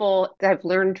helpful that I've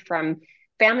learned from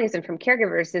families and from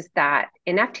caregivers is that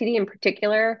in FTD in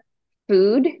particular,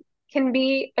 food can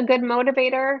be a good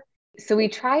motivator. So we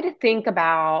try to think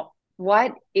about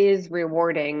what is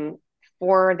rewarding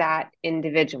for that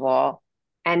individual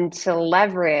and to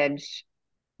leverage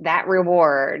that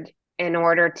reward in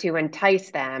order to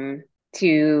entice them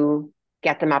to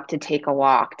get them up to take a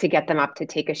walk, to get them up to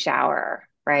take a shower,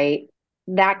 right?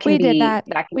 That can We did be that.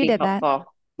 that can We be did that. helpful.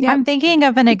 Yep. I'm thinking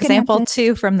of an You can have example this.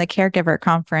 too from the caregiver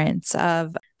conference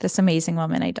of this amazing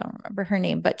woman. I don't remember her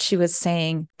name, but she was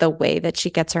saying the way that she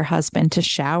gets her husband to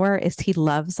shower is he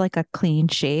loves like a clean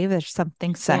shave. There's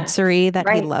something Yes. sensory that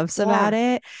he Right. loves Yeah. about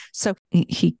it. So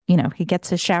he gets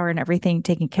his shower and everything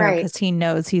taken care of Right. because he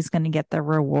knows he's going to get the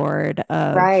reward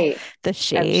of Right. the Of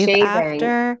shave shaving.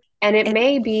 after. And it It,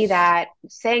 may be that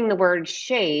saying the word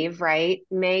shave, right,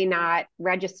 may not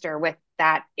register with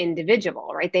that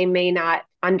individual, right? They may not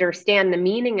understand the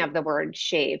meaning of the word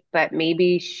shave, but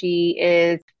maybe she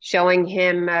is showing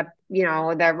him,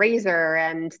 the razor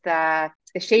and the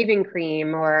shaving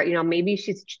cream, or, maybe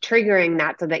she's triggering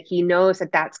that so that he knows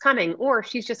that that's coming, or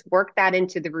she's just worked that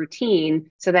into the routine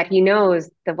so that he knows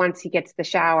that once he gets the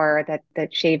shower,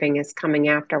 that shaving is coming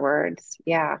afterwards.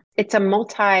 Yeah. It's a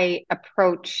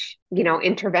multi-approach,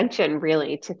 intervention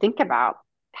really to think about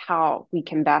how we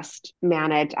can best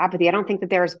manage apathy. I don't think that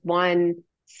there's one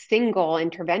single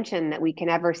intervention that we can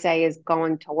ever say is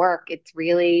going to work. It's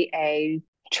really a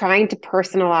trying to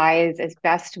personalize as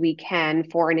best we can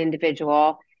for an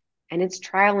individual. And it's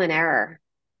trial and error.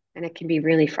 And it can be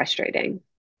really frustrating.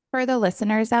 For the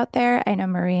listeners out there, I know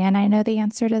Maria and I know the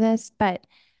answer to this, but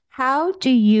how do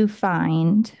you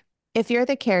find, if you're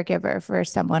the caregiver for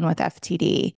someone with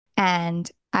FTD,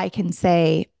 and I can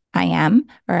say I am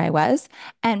or I was,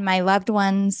 and my loved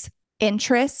one's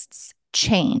interests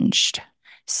changed.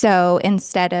 So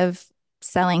instead of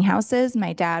selling houses,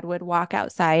 my dad would walk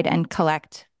outside and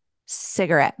collect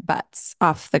cigarette butts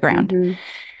off the ground. Mm-hmm.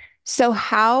 So,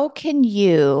 how can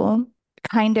you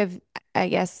kind of, I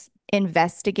guess,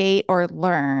 investigate or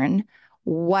learn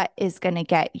what is going to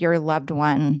get your loved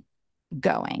one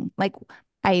going? Like,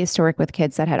 I used to work with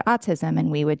kids that had autism,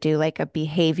 and we would do like a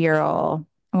behavioral,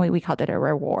 we called it a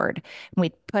reward.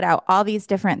 We'd put out all these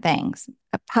different things,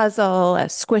 a puzzle, a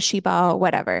squishy ball,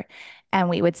 whatever. And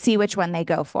we would see which one they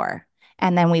go for.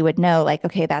 And then we would know, like,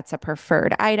 okay, that's a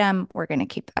preferred item. We're going to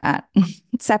keep that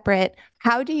separate.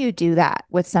 How do you do that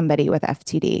with somebody with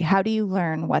FTD? How do you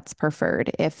learn what's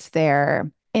preferred if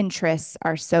their interests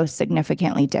are so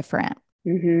significantly different?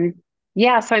 Mm-hmm.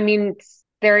 Yeah. So, I mean,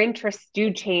 their interests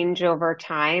do change over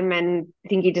time. And I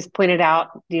think you just pointed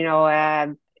out,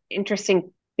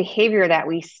 interesting behavior that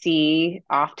we see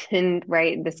often,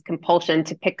 right? This compulsion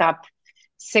to pick up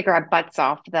cigarette butts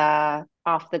off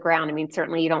the ground. I mean,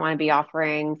 certainly you don't want to be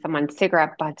offering someone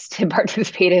cigarette butts to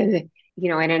participate in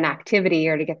an activity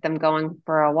or to get them going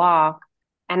for a walk.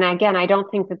 And again, I don't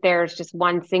think that there's just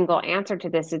one single answer to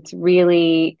this. It's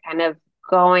really kind of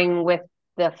going with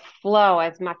the flow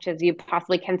as much as you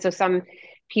possibly can. So some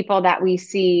people that we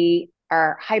see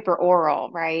are hyper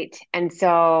oral, right? And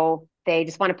so they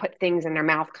just want to put things in their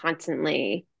mouth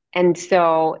constantly. And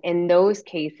so in those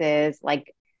cases,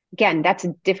 like, again, that's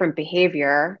a different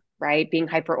behavior, right? Being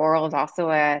hyperoral is also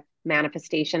a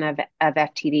manifestation of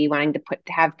FTD, wanting to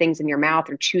have things in your mouth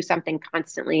or chew something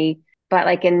constantly. But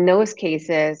like in those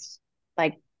cases,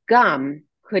 like gum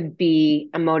could be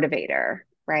a motivator,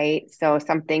 right? So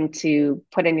something to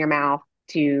put in your mouth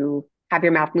to have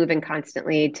your mouth moving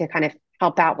constantly to kind of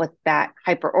help out with that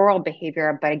hyperoral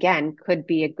behavior, but again, could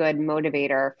be a good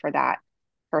motivator for that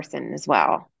person as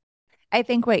well. I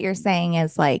think what you're saying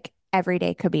is like every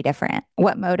day could be different.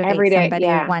 What Every motivates day, somebody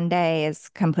yeah, one day is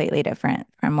completely different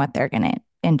from what they're going to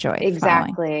enjoy the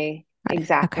following. exactly. Got it. Okay.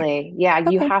 Exactly. Yeah,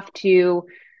 you Okay. have to,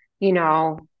 you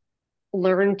know,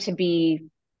 learn to be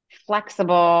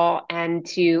flexible and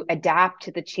to adapt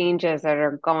to the changes that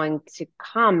are going to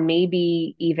come,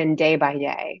 maybe even day by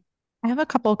day. I have a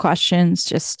couple of questions.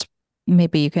 Just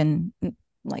maybe you can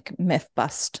like myth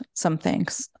bust some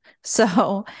things.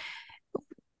 So,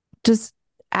 does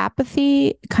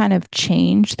apathy kind of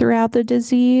change throughout the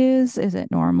disease? Is it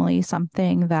normally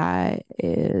something that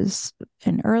is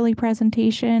an early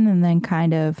presentation and then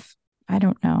kind of, I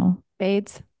don't know,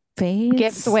 Fades,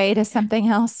 gives fades? way to something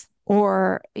else.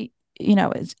 Or,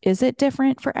 is it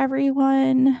different for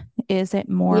everyone? Is it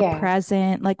more Yeah.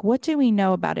 present? Like, what do we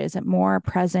know about it? Is it more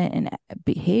present in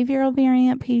behavioral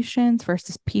variant patients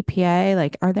versus PPA?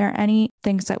 Like, are there any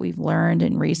things that we've learned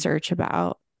in research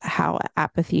about how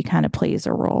apathy kind of plays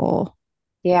a role?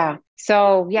 Yeah.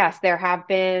 So, yes, there have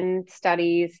been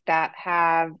studies that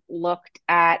have looked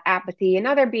at apathy and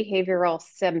other behavioral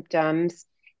symptoms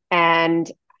and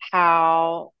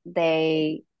how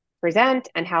they present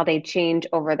and how they change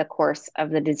over the course of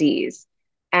the disease.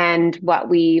 And what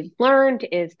we've learned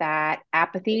is that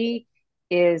apathy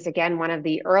is, again, one of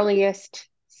the earliest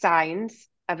signs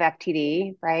of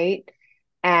FTD, right?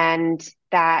 And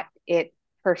that it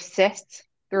persists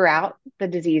throughout the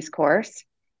disease course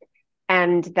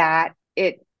and that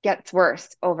it gets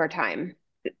worse over time.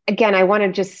 Again, I want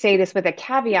to just say this with a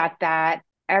caveat that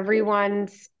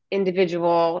everyone's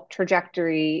individual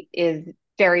trajectory is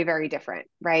very, very different,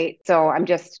 right? So I'm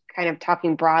just kind of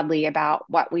talking broadly about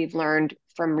what we've learned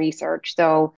from research.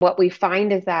 So what we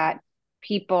find is that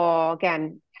people,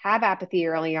 again, have apathy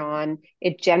early on.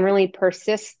 It generally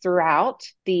persists throughout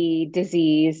the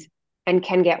disease and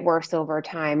can get worse over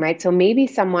time, right? So maybe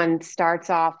someone starts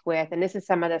off with, and this is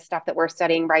some of the stuff that we're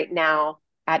studying right now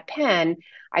at Penn.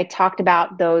 I talked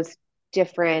about those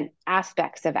different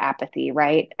aspects of apathy,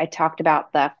 right? I talked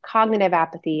about the cognitive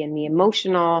apathy and the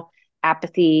emotional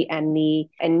apathy and the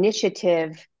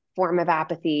initiative form of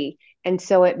apathy. And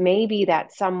so it may be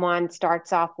that someone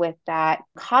starts off with that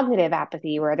cognitive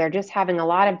apathy where they're just having a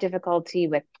lot of difficulty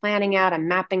with planning out and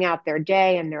mapping out their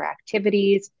day and their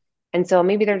activities. And so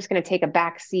maybe they're just going to take a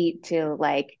back seat to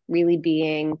like really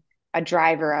being a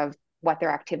driver of what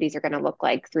their activities are going to look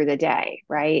like through the day,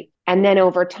 right? And then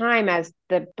over time, as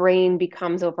the brain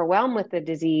becomes overwhelmed with the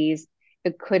disease,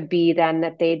 it could be then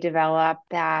that they develop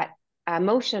that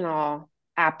emotional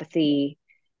apathy.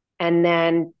 And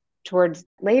then towards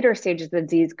later stages of the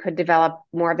disease could develop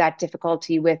more of that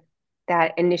difficulty with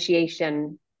that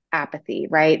initiation apathy,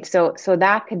 right? So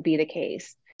that could be the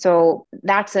case. So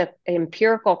that's an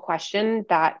empirical question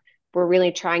that we're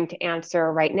really trying to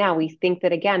answer right now. We think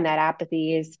that, again, that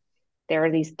apathy is, there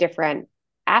are these different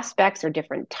aspects or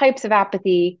different types of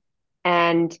apathy,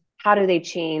 and how do they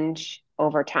change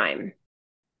over time?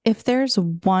 If there's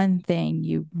one thing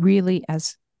you really,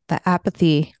 as the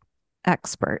apathy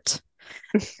expert,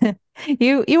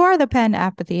 you are the Penn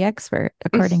apathy expert,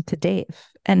 according to Dave.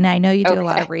 And I know you do a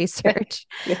lot of Okay. research.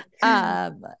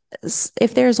 Um,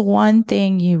 if there's one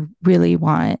thing you really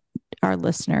want our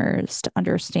listeners to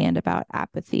understand about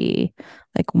apathy,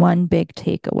 like one big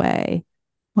takeaway,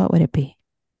 what would it be?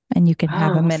 And you can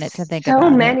have a Oh, minute to think so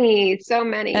about it. many, so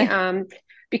many.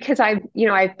 Because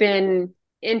I've been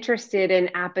interested in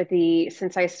apathy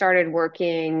since I started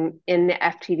working in the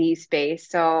FTD space.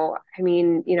 So, I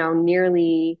mean,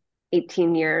 nearly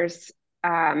 18 years.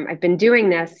 I've been doing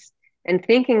this and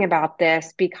thinking about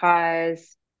this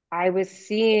because I was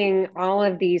seeing all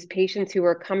of these patients who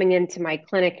were coming into my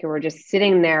clinic who were just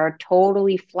sitting there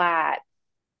totally flat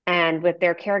and with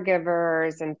their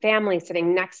caregivers and family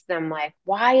sitting next to them, like,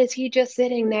 why is he just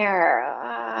sitting there?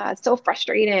 It's so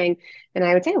frustrating. And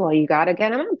I would say, well, you got to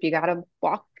get him up. You got to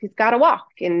walk. He's got to walk.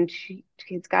 And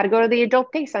he's got to go to the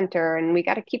adult day center and we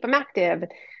got to keep him active.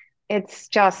 It's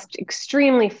just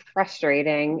extremely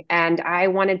frustrating. And I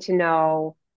wanted to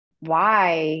know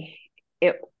why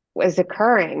it was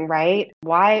occurring, right?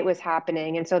 Why it was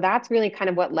happening. And so that's really kind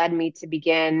of what led me to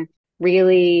begin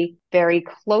really very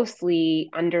closely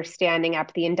understanding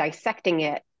apathy and dissecting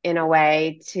it in a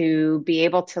way to be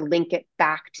able to link it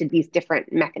back to these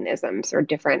different mechanisms or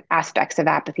different aspects of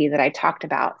apathy that I talked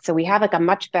about. So we have like a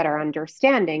much better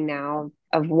understanding now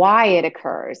of why it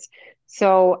occurs.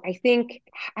 So I think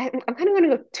I'm kind of going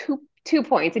to go two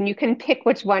points, and you can pick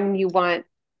which one you want.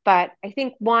 But I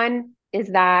think one is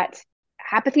that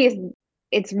apathy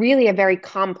it's really a very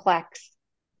complex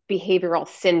behavioral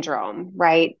syndrome,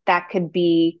 right? That could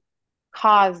be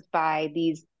caused by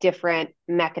these different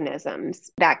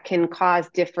mechanisms that can cause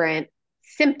different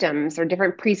symptoms or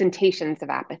different presentations of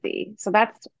apathy. So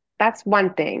that's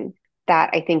one thing that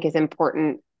I think is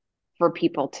important for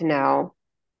people to know.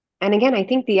 And again, I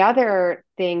think the other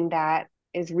thing that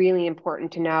is really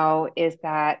important to know is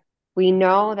that we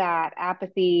know that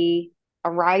apathy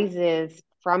arises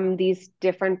from these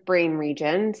different brain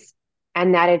regions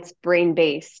and that it's brain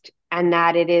based and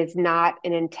that it is not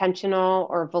an intentional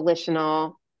or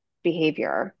volitional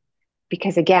behavior.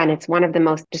 Because again, it's one of the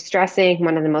most distressing,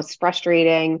 one of the most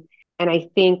frustrating. And I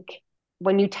think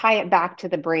when you tie it back to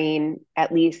the brain,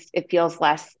 at least it feels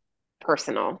less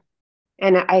personal.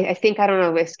 And I think, I don't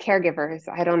know, as caregivers,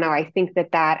 I don't know, I think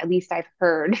that at least I've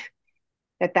heard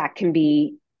that can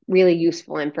be really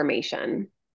useful information.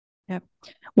 Yep.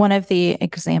 One of the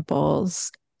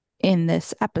examples in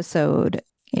this episode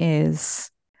is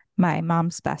my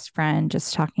mom's best friend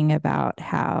just talking about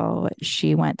how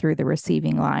she went through the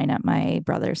receiving line at my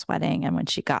brother's wedding. And when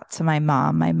she got to my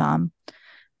mom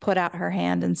put out her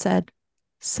hand and said,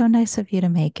 "So nice of you to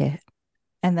make it."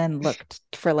 And then looked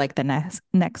for like the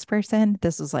next person.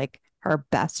 This was like her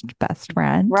best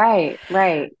friend. Right,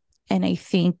 right. And I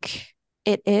think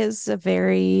it is a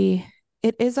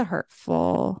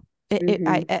hurtful,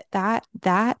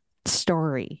 that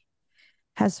story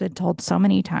has been told so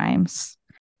many times,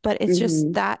 but it's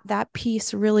just that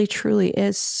piece really truly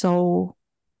is so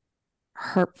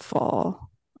hurtful.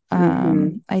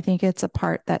 I think it's a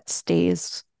part that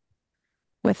stays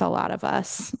with a lot of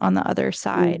us on the other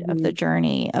side of the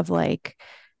journey of like,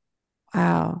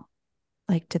 wow,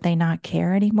 like, did they not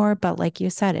care anymore? But like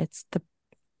you said,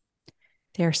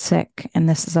 they're sick and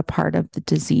this is a part of the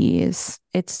disease.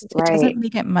 It doesn't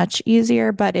make it much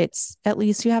easier, but it's at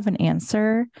least you have an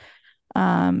answer.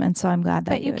 And so I'm glad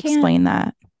that you explained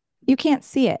that. You can't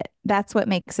see it. That's what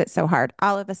makes it so hard.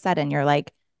 All of a sudden you're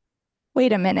like,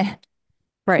 wait a minute.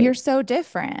 Right. You're so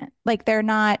different. Like they're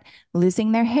not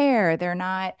losing their hair. They're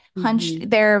not hunched.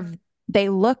 They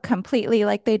look completely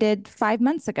like they did 5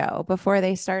 months ago before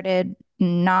they started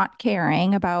not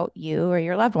caring about you or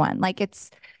your loved one. Like it's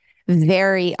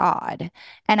very odd.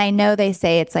 And I know they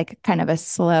say it's like kind of a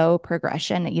slow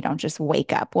progression that you don't just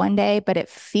wake up one day, but it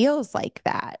feels like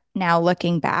that. Now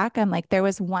looking back, I'm like, there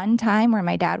was one time where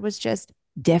my dad was just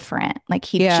different.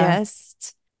 Like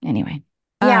anyway.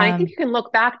 Yeah, I think you can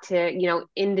look back to,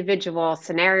 individual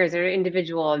scenarios or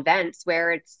individual events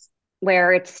where it's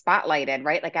spotlighted,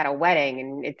 right? Like at a wedding,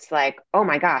 and it's like, oh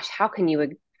my gosh, how can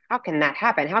that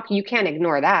happen? You can't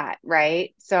ignore that,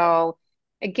 right? So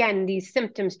again, these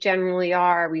symptoms generally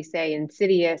are, we say,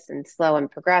 insidious and slow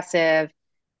and progressive.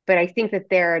 But I think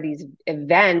that there are these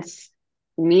events,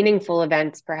 meaningful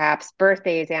events, perhaps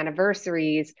birthdays,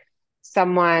 anniversaries,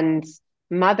 someone's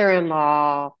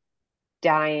mother-in-law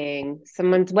dying,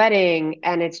 someone's wedding,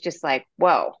 and it's just like,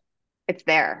 whoa, it's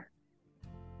there.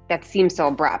 That seems so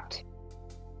abrupt.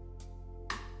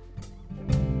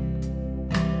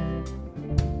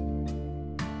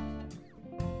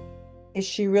 Is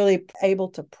she really able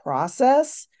to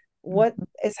process what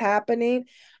is happening?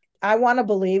 I want to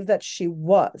believe that she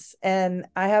was. And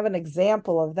I have an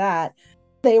example of that.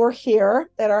 They were here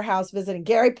at our house visiting.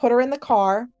 Gary put her in the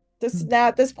car. Now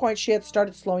at this point, she had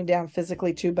started slowing down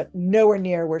physically too, but nowhere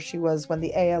near where she was when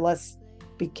the ALS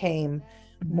became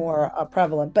more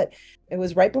prevalent. But it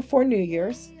was right before New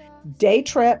Year's. Day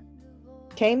trip,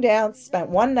 came down, spent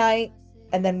one night,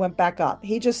 and then went back up.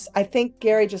 I think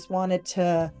Gary just wanted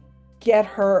to get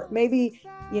her, maybe,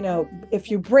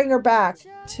 if you bring her back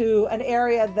to an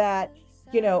area that,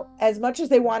 as much as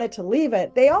they wanted to leave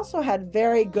it, they also had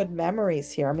very good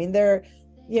memories here. I mean,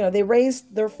 they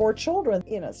raised their 4 children,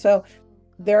 so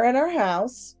they're in our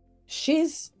house.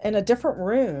 She's in a different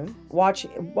room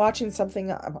watching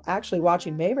something, actually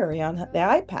watching Mayberry on the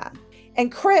iPad.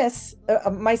 And Chris,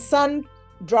 my son,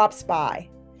 drops by.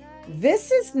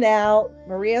 This is now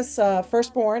Maria's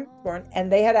firstborn,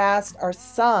 and they had asked our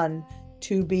son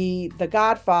to be the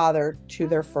godfather to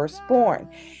their firstborn.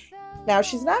 Now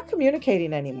she's not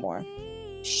communicating anymore.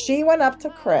 She went up to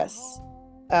Chris.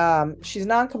 She's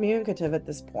non-communicative at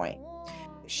this point.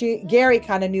 Gary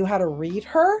kind of knew how to read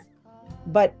her,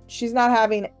 but she's not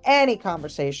having any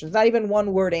conversations, not even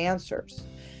one word answers.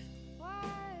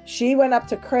 She went up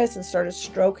to Chris and started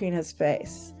stroking his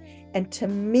face. And to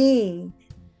me,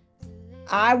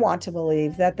 I want to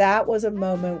believe that was a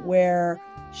moment where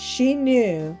she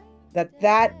knew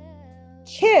that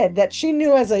kid that she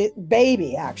knew as a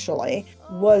baby actually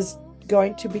was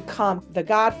going to become the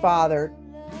godfather.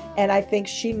 And I think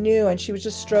she knew, and she was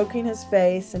just stroking his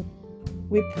face, and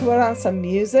we put on some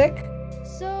music,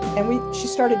 and she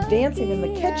started dancing in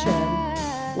the kitchen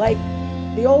like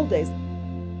the old days.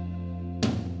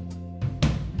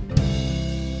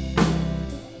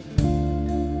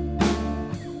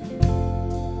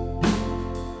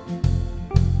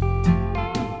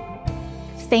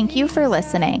 Thank you for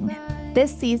listening.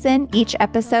 This season, each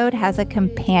episode has a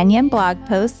companion blog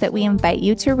post that we invite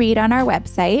you to read on our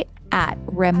website at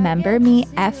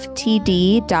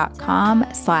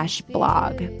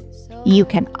remembermeftd.com/blog. You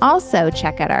can also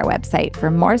check out our website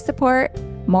for more support,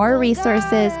 more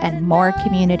resources, and more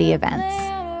community events.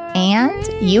 And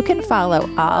you can follow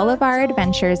all of our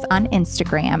adventures on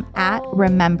Instagram at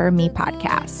Remember Me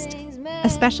Podcast. A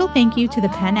special thank you to the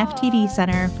Penn FTD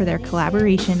Center for their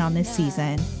collaboration on this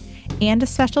season, and a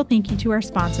special thank you to our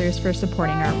sponsors for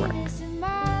supporting our work.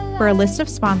 For a list of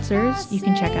sponsors, you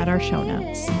can check out our show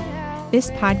notes. This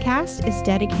podcast is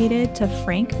dedicated to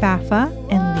Frank Baffa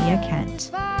and Leah Kent.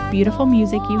 Beautiful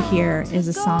music you hear is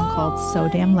a song called So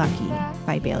Damn Lucky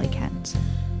by Bailey Kent.